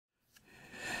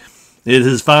It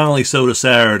is finally Soda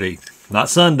Saturday. Not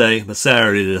Sunday, but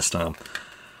Saturday this time.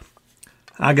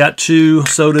 I got 2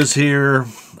 sodas here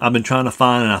I've been trying to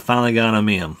find, and I finally got them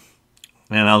in.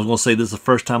 And I was going to say this is the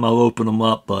first time I've opened them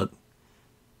up, but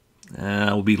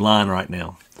I will be lying right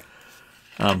now.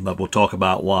 But we'll talk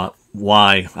about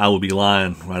why I will be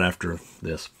lying right after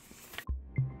this.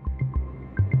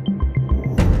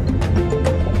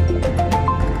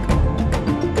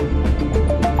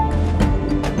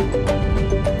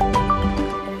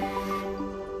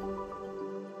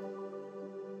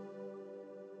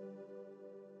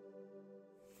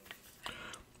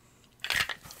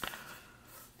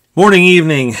 Morning,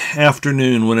 evening,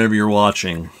 afternoon, whenever you're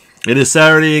watching. It is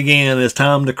Saturday again. It's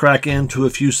time to crack into a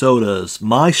few sodas.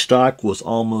 My stock was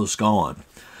almost gone,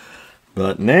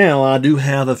 but now I do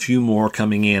have a few more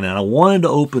coming in, and I wanted to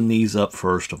open these up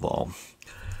first of all.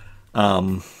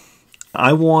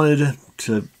 I wanted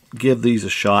to give these a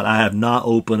shot. I have not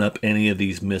opened up any of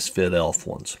these Misfit Elf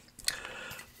ones.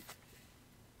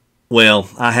 Well,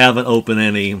 I haven't opened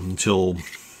any until,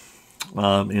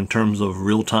 in terms of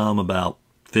real time, about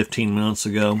 15 minutes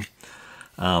ago.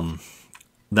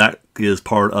 That is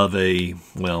part of a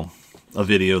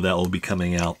video that will be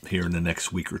coming out here in the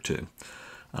next week or two.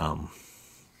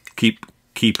 Keep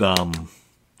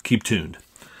tuned.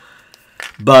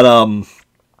 But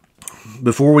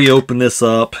before we open this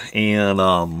up, and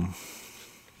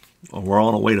we're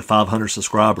on our way to 500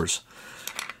 subscribers,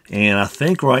 and I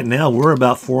think right now we're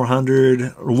about 400,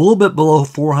 a little bit below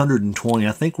 420.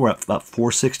 I think we're at about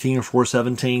 416 or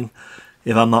 417.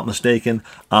 If I'm not mistaken.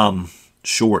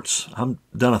 Shorts. I've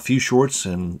done a few shorts,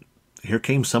 and here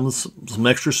came some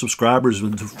extra subscribers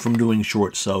from doing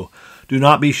shorts. So do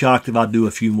not be shocked if I do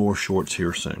a few more shorts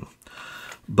here soon.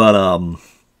 But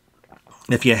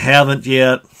if you haven't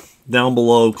yet, down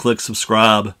below, click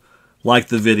subscribe, like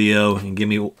the video, and give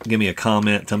me a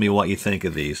comment. Tell me what you think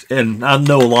of these. And I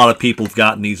know a lot of people have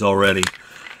gotten these already.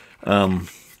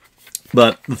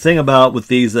 But the thing about with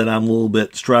these that I'm a little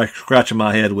bit scratching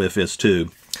my head with is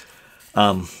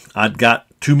I've got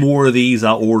 2 more of these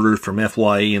I ordered from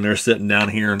FYE, and they're sitting down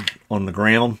here on the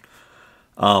ground.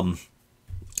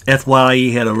 FYE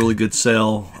had a really good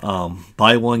sale.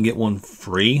 Buy one, get one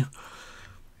free.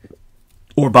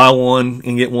 Or buy one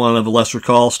and get one of a lesser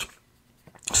cost.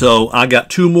 So I got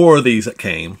 2 more of these that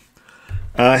came.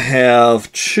 I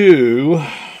have 2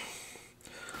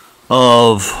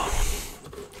 of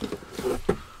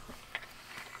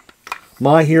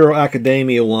My Hero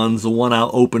Academia ones, the one I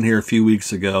opened here a few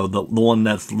weeks ago, the one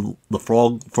that's the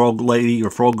frog lady or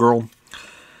frog girl.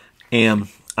 And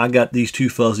I got these 2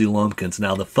 fuzzy lumpkins.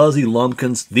 Now the fuzzy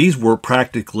lumpkins, these were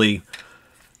like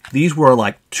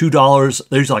 $2.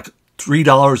 There's like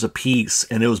 $3 a piece,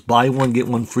 and it was buy one get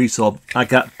one free. So I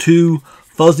got 2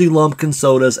 fuzzy lumpkin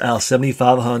sodas out of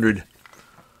 7,500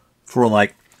 for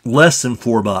like less than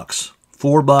 $4. $4,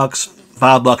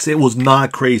 $5. It was not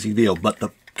a crazy deal, but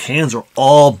the cans are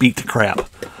all beat to crap.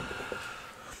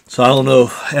 So I don't know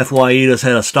if FYE just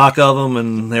had a stock of them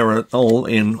and they were all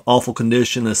in awful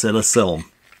condition and said, let's sell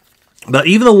them. But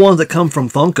even the ones that come from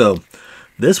Funko,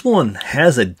 this one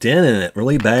has a dent in it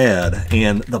really bad.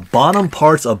 And the bottom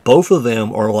parts of both of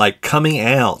them are like coming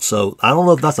out. So I don't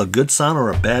know if that's a good sign or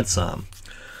a bad sign.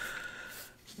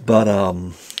 But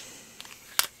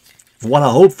what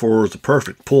I hope for is a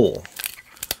perfect pull.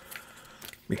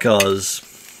 Because,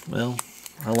 well,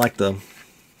 I like to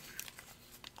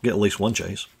get at least 1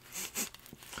 chase.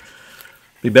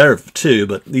 Be better if 2,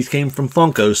 but these came from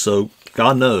Funko, so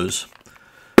God knows.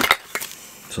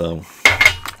 So,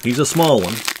 he's a small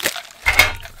one.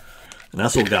 And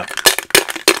that's what got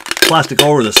plastic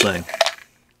over this thing.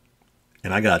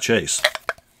 And I got a chase.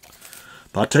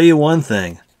 But I'll tell you one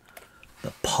thing.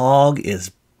 The Pog is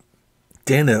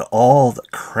dented all the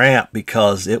crap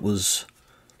because it was...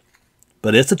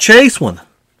 But it's a chase one.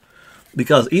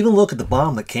 Because even look at the bottom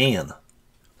of the can.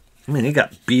 I mean, it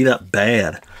got beat up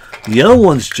bad. The other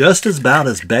one's just about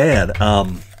as bad.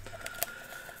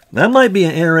 That might be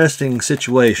an interesting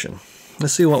situation.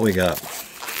 Let's see what we got.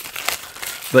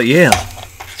 But yeah,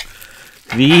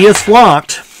 V is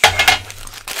flocked.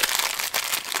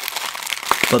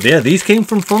 But yeah, these came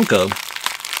from Funko.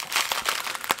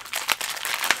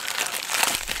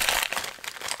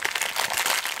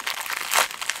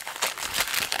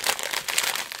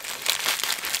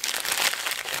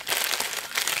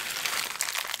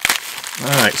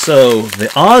 Alright, so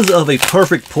the odds of a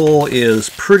perfect pull is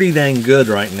pretty dang good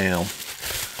right now.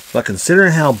 But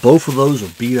considering how both of those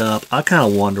are beat up, I kind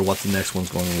of wonder what the next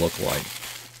one's going to look like.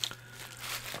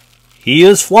 He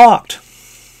is flocked.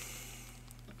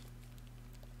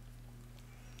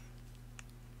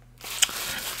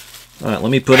 All right,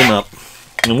 let me put him up.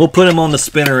 And we'll put him on the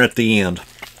spinner at the end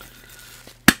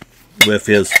with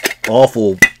his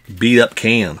awful beat up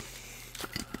can.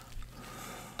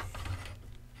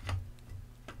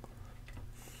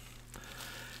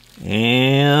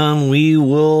 And we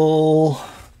will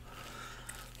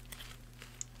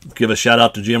give a shout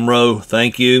out to Jim Rowe.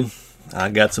 Thank you. I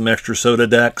got some extra soda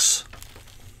decks.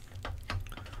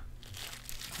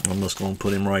 I'm just going to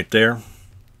put him right there.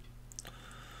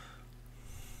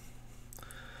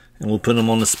 And we'll put him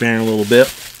on the spinner a little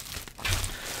bit.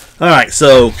 Alright,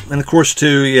 so, and of course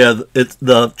too, yeah,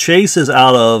 the chase is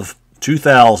out of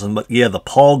 2000, but yeah, the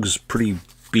Pog's pretty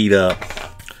beat up.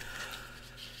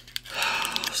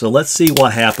 So let's see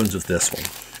what happens with this one.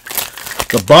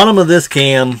 The bottom of this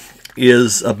cam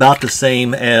is about the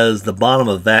same as the bottom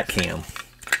of that cam.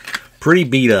 Pretty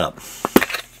beat up.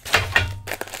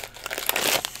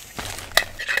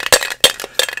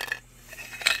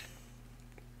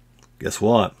 Guess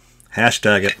what?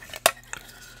 Hashtag it.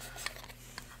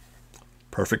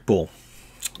 Perfect pull.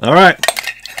 Alright.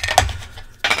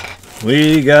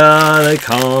 We got a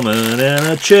common and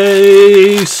a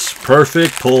chase.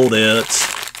 Perfect pulled it.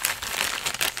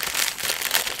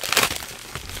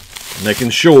 Making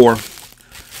sure.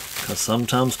 Because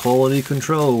sometimes quality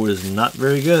control is not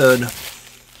very good.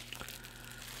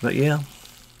 But yeah.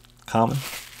 Common.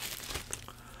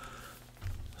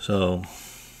 So.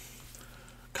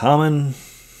 Common.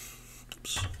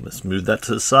 Oops, let's move that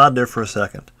to the side there for a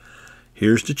second.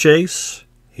 Here's the chase.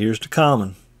 Here's the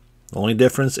common. The only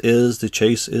difference is the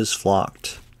chase is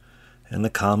flocked. And the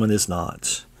common is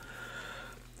not.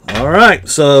 Alright,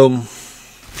 so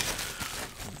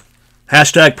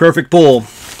hashtag perfect pull.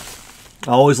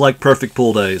 I always like perfect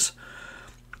pull days.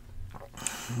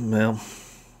 Well,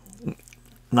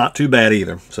 not too bad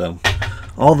either. So,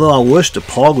 although I wish the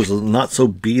Pog was not so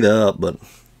beat up, but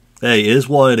hey, it is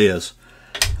what it is.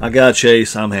 I got a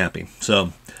chase. I'm happy.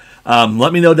 So,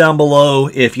 let me know down below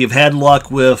if you've had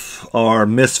luck with our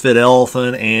Misfit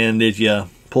Elephant and did you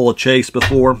pull a chase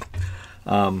before.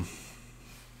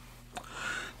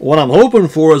 What I'm hoping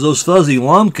for is those fuzzy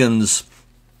lumpkins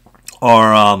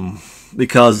are,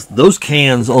 because those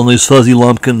cans on these fuzzy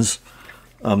lumpkins,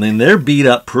 I mean, they're beat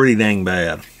up pretty dang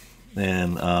bad.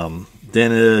 And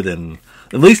dented, and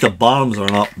at least the bottoms are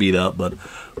not beat up, but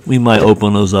we might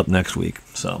open those up next week.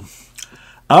 So,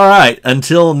 all right,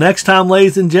 until next time,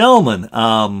 ladies and gentlemen,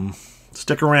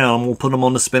 stick around. We'll put them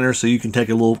on the spinner so you can take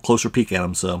a little closer peek at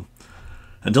them. So,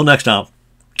 until next time.